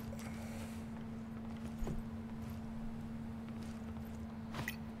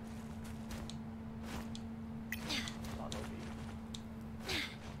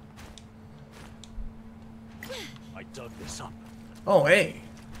 I dug this up. Oh, hey.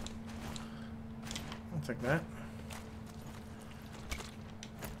 I'll take that.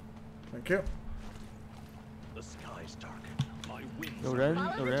 Thank you. The sky's dark. My wings.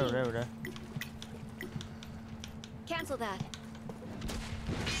 Over. Cancel that.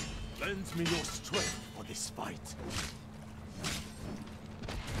 Lend me your strength for this fight.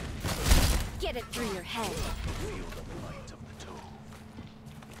 Get it through your head. Feel the light of the toe.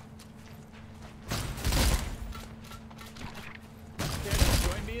 Care to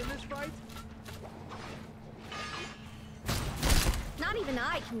join me in this fight? Not even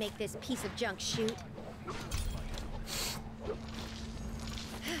I can make this piece of junk shoot.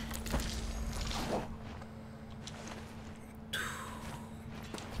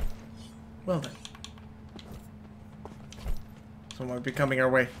 Well then. So might be coming our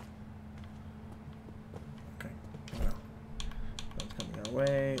way. Okay. No. That's coming our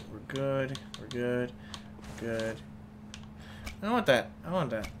way. We're good. We're good. Good. I want that. I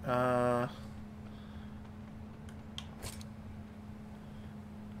want that. Not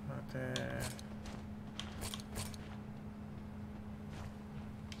that.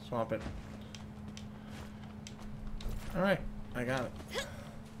 Swap it. Alright, I got it.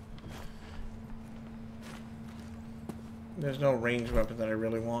 There's no ranged weapon that I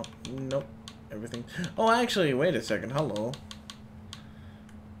really want. Nope. Everything. Oh, actually, wait a second. Hello.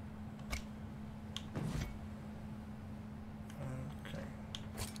 Okay.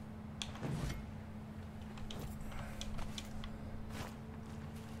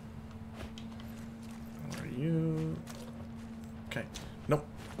 Where are you? Okay. Nope.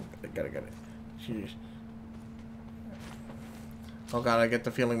 I gotta get it. Jeez. Oh god, I get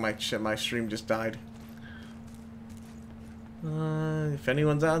the feeling my stream just died. If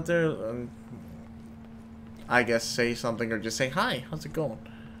anyone's out there, I guess say something or just say hi. How's it going?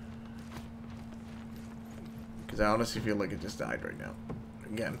 Because I honestly feel like it just died right now.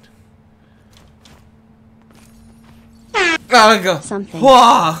 Again. Oh, I go. Something.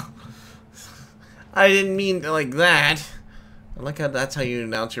 Whoa! I didn't mean like that. I like how that's how you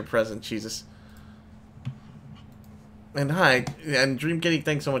announce your presence, Jesus. And hi, and Dream Kitty,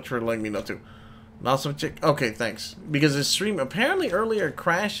 thanks so much for letting me know too. An awesome chick. Okay, thanks. Because the stream apparently earlier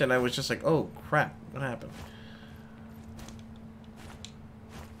crashed, and I was just like, oh crap, what happened?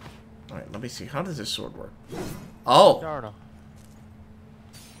 All right, let me see. How does this sword work? Oh.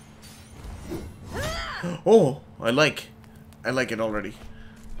 Oh, I like it already.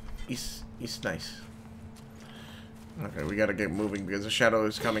 He's nice. Okay, we gotta get moving because the shadow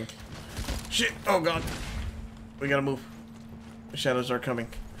is coming. Shit! Oh god. We gotta move. The shadows are coming.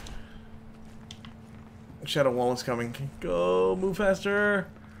 Shadow wall is coming. Go, move faster.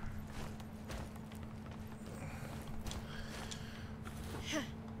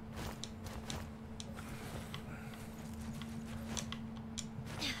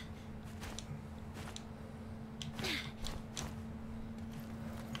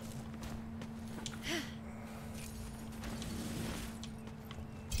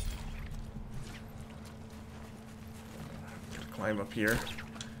 Gotta climb up here.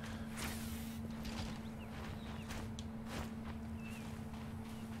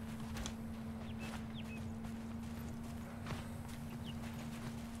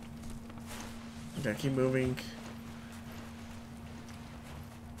 Okay, keep moving.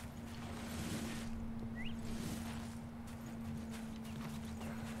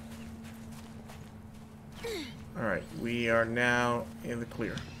 Alright, we are now in the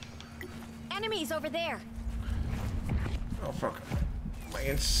clear. Enemies over there. Oh fuck.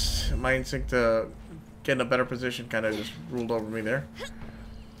 My instinct to get in a better position kind of just ruled over me there.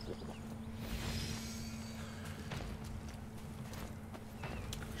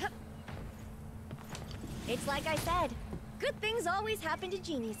 It's like I said. Good things always happen to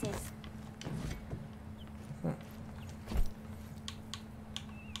geniuses.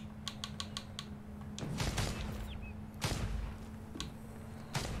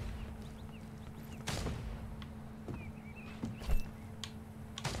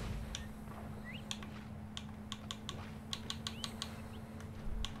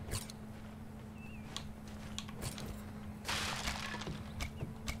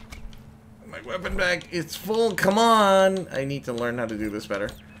 Weapon bag, it's full. Come on. I need to learn how to do this better.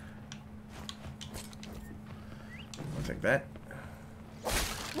 I'll take that.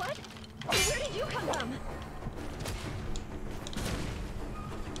 What? Where did you come from?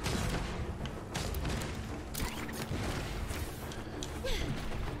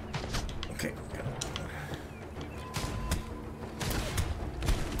 Okay.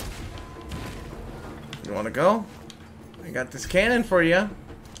 You want to go? I got this cannon for you.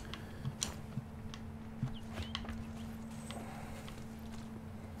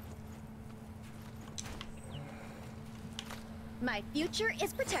 My future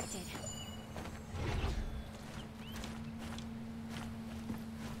is protected.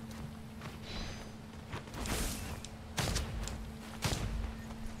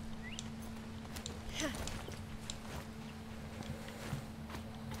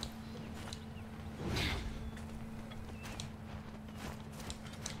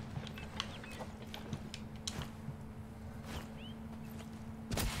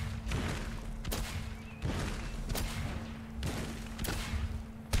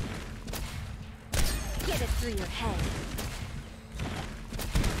 Get it through your head.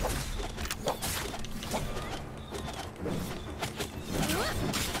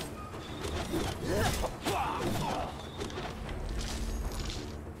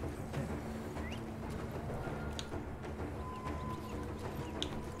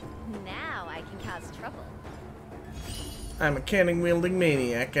 Now I can cause trouble. I'm a cannon wielding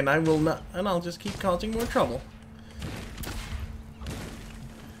maniac, and I'll just keep causing more trouble.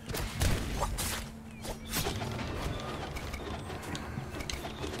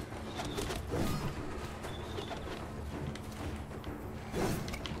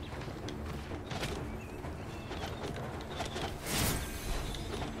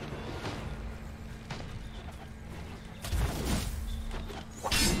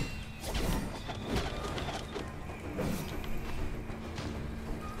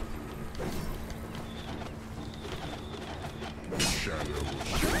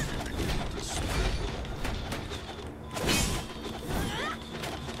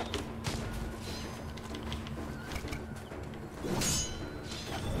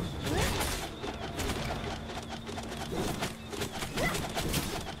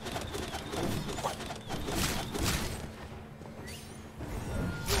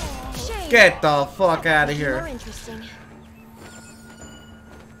 Get the fuck out of More here. interesting.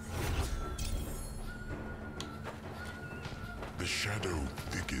 The shadow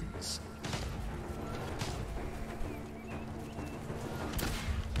thickens.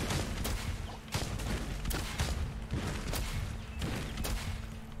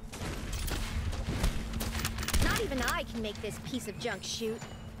 Not even I can make this piece of junk shoot.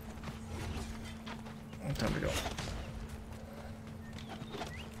 Time to go.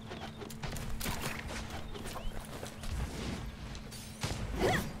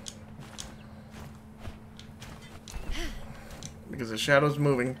 Because the shadow's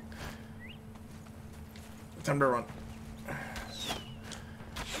moving. Time to run.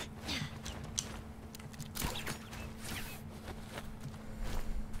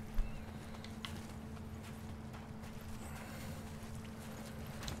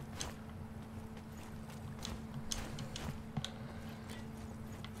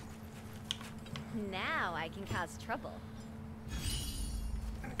 Now I can cause trouble.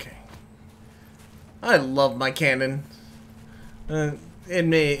 Okay. I love my cannon. It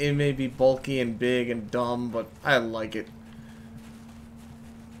may be bulky and big and dumb, but I like it.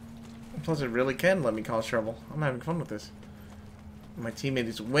 Plus, it really can let me cause trouble. I'm having fun with this. My teammate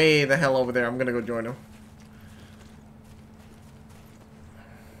is way the hell over there. I'm gonna go join him.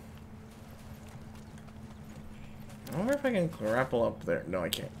 I wonder if I can grapple up there. No, I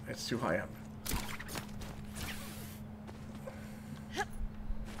can't. It's too high up.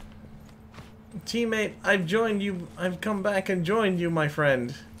 Teammate, I've joined you. I've come back and joined you, my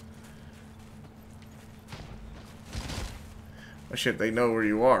friend. Oh shit, they know where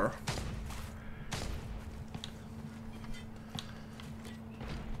you are.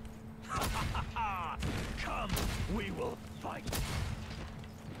 Come, we will fight.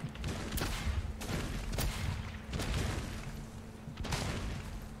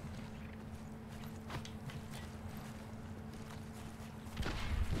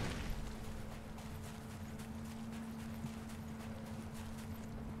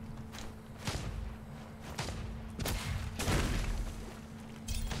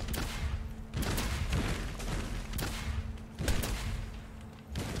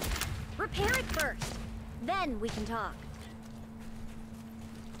 Repair it first. Then we can talk.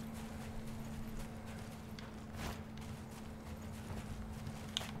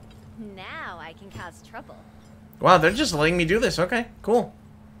 Now I can cause trouble. Wow, they're just letting me do this. Okay, cool.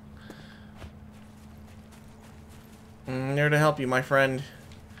 I'm there to help you, my friend,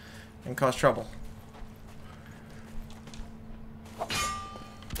 and cause trouble.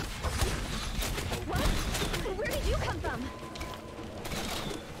 Where did you come from?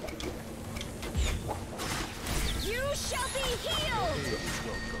 You shall be healed!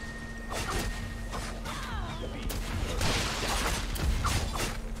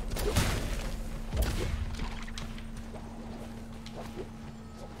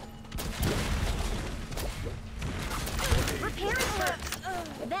 Repair it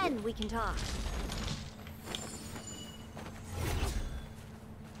first. Then we can talk.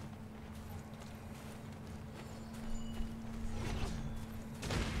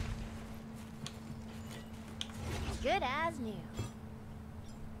 Good as new.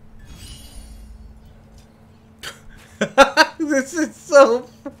 This is so...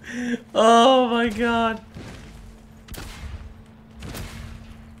 Oh my god.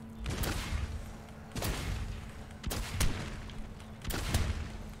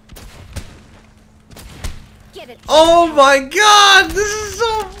 Get it. Oh my god! This is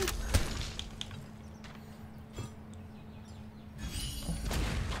so...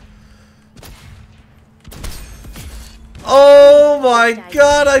 Oh my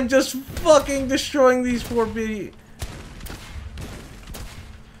god, I'm just fucking destroying these poor B.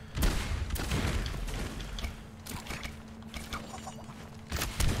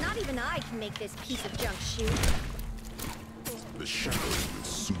 Not even I can make this piece of junk shoot. The shadow will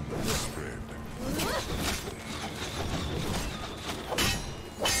soon spread.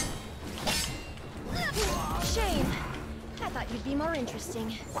 Shame. I thought you'd be more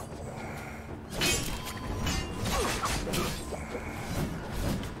interesting.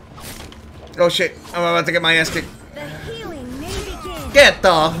 Oh shit, I'm about to get my ass kicked. The healing may begin. Get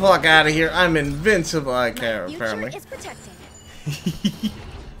the fuck out of here. I'm invincible. I care, Future apparently. is protected.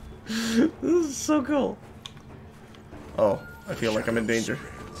 This is so cool. Oh, I feel like I'm in danger.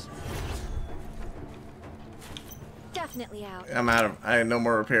 Definitely out. I'm out of... I have no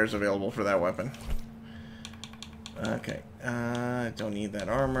more repairs available for that weapon. Okay. I don't need that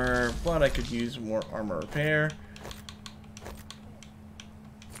armor, but I could use more armor repair.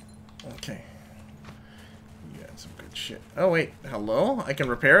 Okay. You got some good shit. Oh, wait. Hello? I can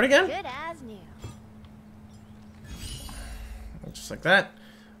repair it again? Good as new. Just like that.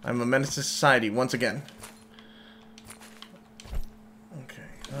 I'm a menace to society once again. Okay.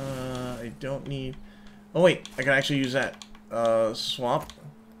 I don't need... Oh, wait. I can actually use that. Swap.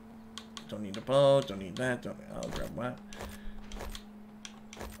 Don't need a bow. Don't need that. I'll grab that.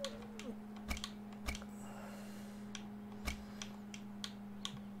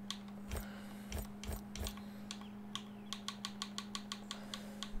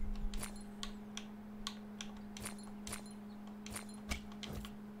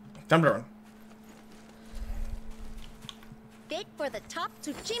 Time to run. Bid for the top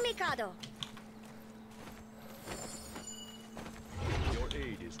Tsuchimikado. Your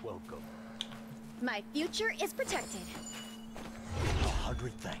aid is welcome. My future is protected.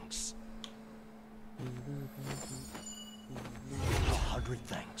 100 thanks. 100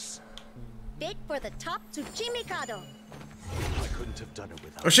 thanks. Bid for the top Tsuchimikado. I couldn't have done it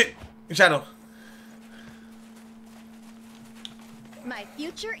without. Oh shit! Shadow. My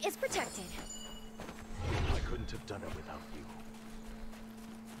future is protected. I couldn't have done it without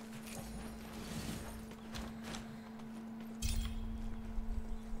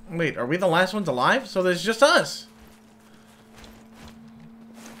you. Wait, are we the last ones alive? So there's just us.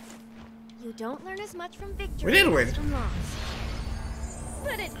 You don't learn as much from victory We did win. as from loss.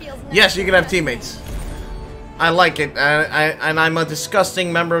 But it feels Yes, you can have teammates. I like it, and I'm a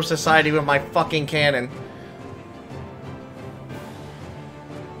disgusting member of society with my fucking cannon.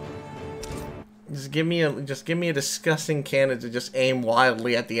 Just give me a disgusting cannon to just aim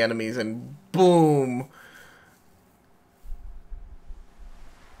wildly at the enemies and boom.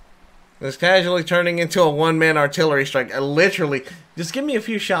 It's casually turning into a one-man artillery strike. Literally, just give me a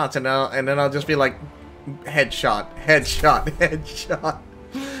few shots and then I'll just be like, headshot, headshot, headshot.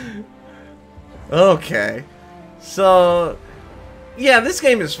 Okay, so yeah, this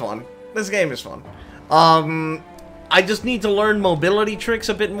game is fun. This game is fun. I just need to learn mobility tricks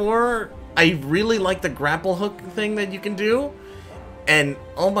a bit more. I really like the grapple hook thing that you can do, and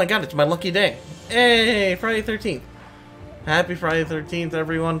oh my god, it's my lucky day. Hey, Friday 13th. Happy Friday 13th,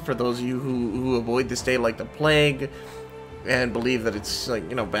 everyone. For those of you who avoid this day like the plague and believe that it's, like,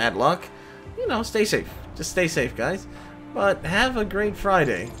 you know, bad luck, you know, stay safe. Just stay safe, guys. But have a great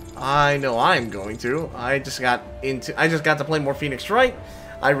Friday. I know I'm going to. I just got to play more Phoenix Wright.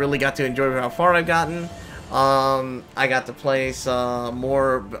 I really got to enjoy how far I've gotten. I got to play some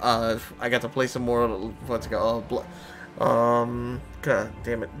more. I got to play some more. What's it called? God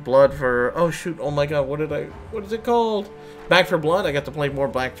damn it! Blood for. Oh shoot! Oh my god! What is it called? Back for Blood. I got to play more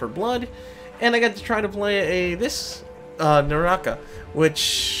Back for Blood, and I got to try to play this Naraka,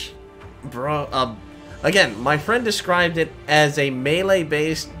 which, bro. Again, my friend described it as a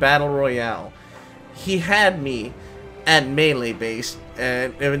melee-based battle royale. He had me at melee-based,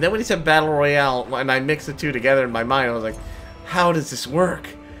 and then when he said battle royale, and I mixed the two together in my mind, I was like, how does this work?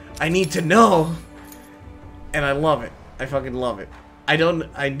 I need to know. And I love it. I fucking love it. I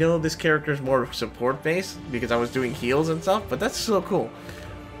know this character is more support-based because I was doing heals and stuff, but that's so cool.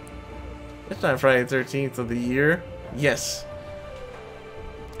 It's not Friday the 13th of the year. Yes.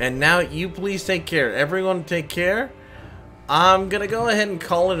 And now you please take care. Everyone take care. I'm gonna go ahead and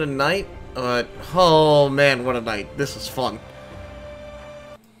call it a night. But, oh man, what a night. This was fun.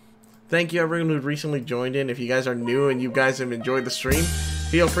 Thank you everyone who recently joined in. If you guys are new and you guys have enjoyed the stream,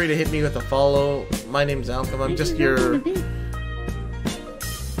 feel free to hit me with a follow. My name's Alchem.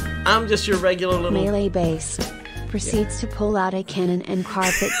 I'm just your regular little... Melee based. Proceeds to pull out a cannon and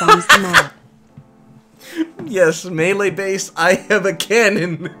carpet bombs the map. Yes, melee based. I have a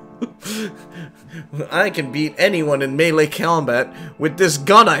cannon. I can beat anyone in melee combat with this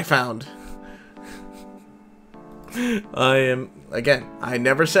gun I found. Again, I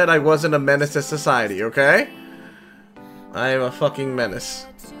never said I wasn't a menace to society, okay? I am a fucking menace.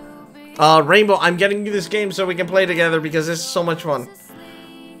 Rainbow, I'm getting you this game so we can play together because this is so much fun.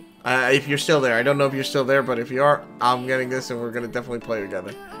 If you're still there. I don't know if you're still there, but if you are, I'm getting this and we're gonna definitely play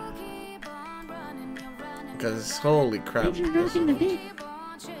together. Because, holy crap. You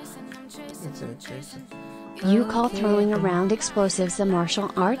call throwing around explosives a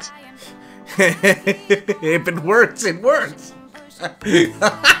martial art? If it works, it works.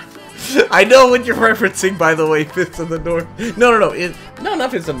 I know what you're referencing, by the way, Fist of the North. No,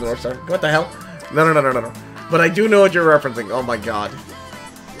 not Fist of the North, sorry. What the hell? No. But I do know what you're referencing. Oh my god.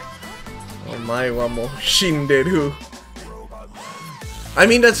 Oh my wamo shinderu. I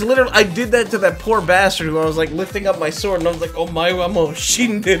mean, that's literally, I did that to that poor bastard who I was like lifting up my sword and I was like, oh my wamo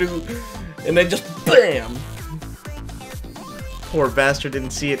shinderu. And then just BAM! Poor bastard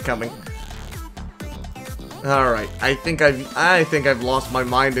didn't see it coming. Alright, I think I've lost my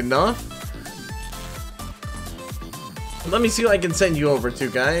mind enough. Let me see who I can send you over to,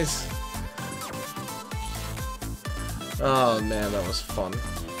 guys. Oh man, that was fun.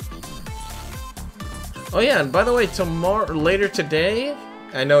 Oh yeah, and by the way, later today,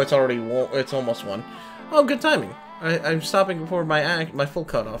 I know it's almost 1. Oh, good timing. I'm stopping before my full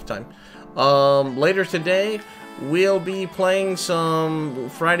cutoff time. Later today, we'll be playing some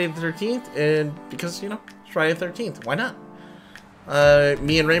Friday the 13th, and because, you know, it's Friday the 13th, why not?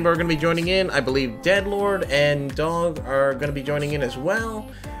 Me and Rainbow are going to be joining in. I believe Deadlord and Dog are going to be joining in as well.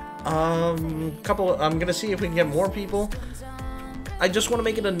 I'm going to see if we can get more people. I just want to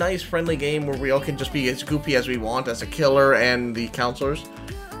make it a nice, friendly game where we all can just be as goofy as we want as a killer and the counselors.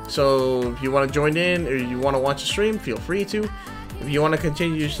 So if you want to join in or you want to watch a stream, feel free to. If you want to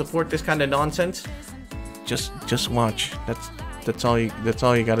continue to support this kind of nonsense, just watch. That's all you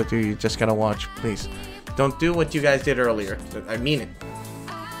got to do. You just got to watch, please. Don't do what you guys did earlier. I mean it.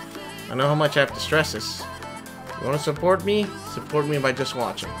 I know how much I have to stress this. You want to support me? Support me by just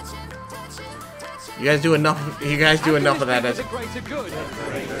watching. You guys do enough. You guys do enough of that.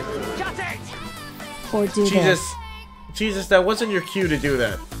 Or do Jesus, that wasn't your cue to do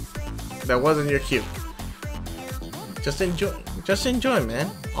that. That wasn't your cue. Just enjoy,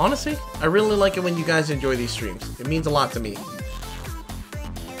 man. Honestly, I really like it when you guys enjoy these streams. It means a lot to me.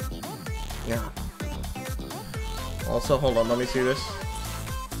 Yeah. Also, hold on, let me see this.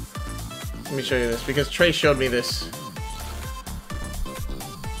 Let me show you this, because Trey showed me this.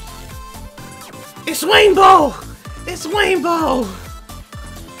 It's Rainbow! It's Rainbow!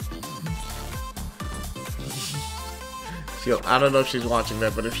 I don't know if she's watching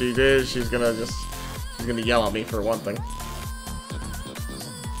that, but if she did, she's gonna yell at me for one thing.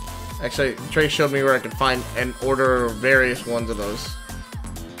 Actually, Trey showed me where I could find and order various ones of those.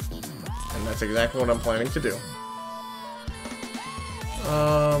 And that's exactly what I'm planning to do.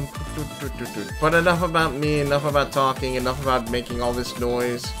 But enough about me, enough about talking, enough about making all this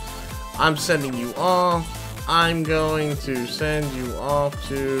noise. I'm sending you off. I'm going to send you off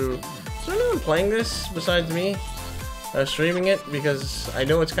to... Is there anyone playing this besides me? Streaming it? Because I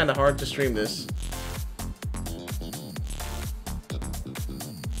know it's kind of hard to stream this.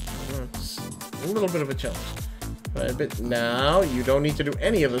 It's a little bit of a challenge. But now, you don't need to do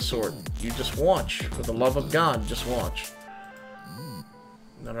any of the sort. You just watch. For the love of God, just watch.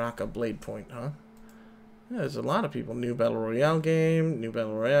 Naraka Blade Point, huh? Yeah, there's a lot of people. New Battle Royale game.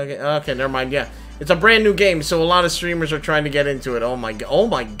 Okay, never mind. Yeah, it's a brand new game, so a lot of streamers are trying to get into it. Oh my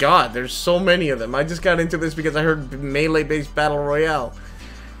god, there's so many of them. I just got into this because I heard melee-based Battle Royale.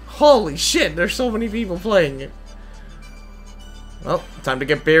 Holy shit, there's so many people playing it. Well, time to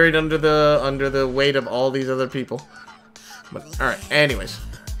get buried under the weight of all these other people. But all right, anyways.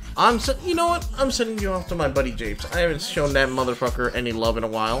 You know what? I'm sending you off to my buddy Japes. I haven't shown that motherfucker any love in a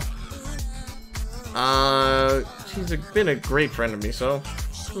while. He's been a great friend to me, so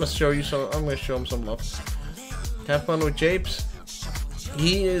I'm gonna show him some love. Have fun with Japes.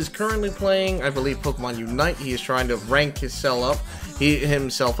 He is currently playing, I believe, Pokemon Unite. He is trying to rank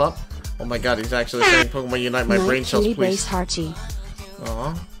himself up. Oh my god, he's actually saying Pokemon Unite. My brain cells, please.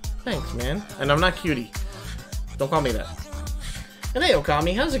 Aw, thanks, man. And I'm not cutie. Don't call me that. And hey,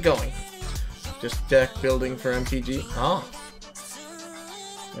 Okami, how's it going? Just deck building for MTG. Oh.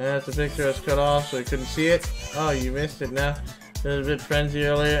 Yeah, the picture was cut off, so you couldn't see it. Oh, you missed it now. There was a bit frenzy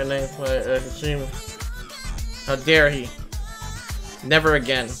earlier, and then I stream. How dare he? Never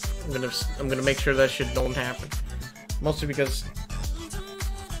again. I'm gonna make sure that shit don't happen. Mostly because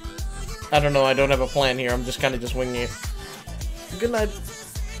I don't know. I don't have a plan here. I'm just kind of just winging it. Good night.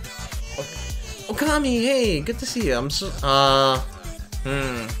 Okami, hey, good to see you. I'm so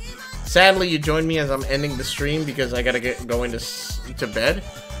Sadly, you joined me as I'm ending the stream because I gotta get going to bed.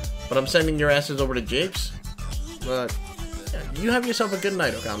 But I'm sending your asses over to Japes. But yeah, you have yourself a good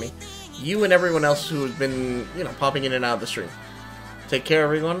night, Okami. You and everyone else who has been, you know, popping in and out of the stream. Take care,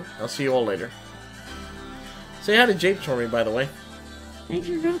 everyone. I'll see you all later. Say hi to Japes for me, by the way. Thanks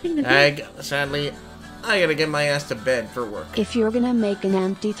for dropping the bit. Sadly, I gotta get my ass to bed for work. If you're gonna make an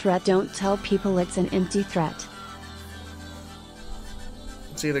empty threat, don't tell people it's an empty threat.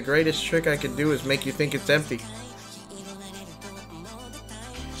 See, the greatest trick I could do is make you think it's empty.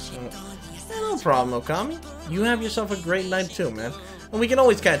 No problem, Okami. You have yourself a great night too, man. And we can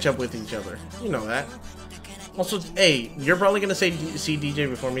always catch up with each other. You know that. Also, hey, you're probably gonna see DJ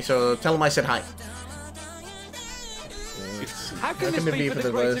before me, so tell him I said hi. How can this be for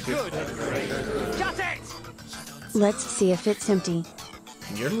the greater good? Shut it! Let's see if it's empty.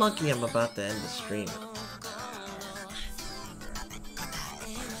 You're lucky I'm about to end the stream.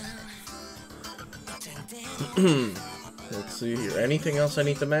 Let's see here. Anything else I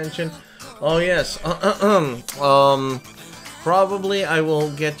need to mention? Oh yes. Probably I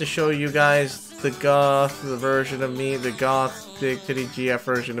will get to show you guys the goth version of me, the goth big titty GF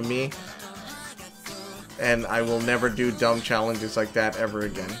version of me, and I will never do dumb challenges like that ever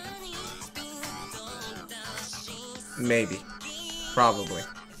again. Maybe. Probably.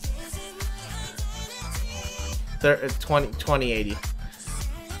 2080.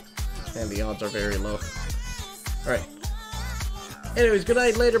 And the odds are very low. Alright. Anyways, good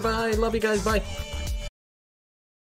night, later, bye. Love you guys, bye.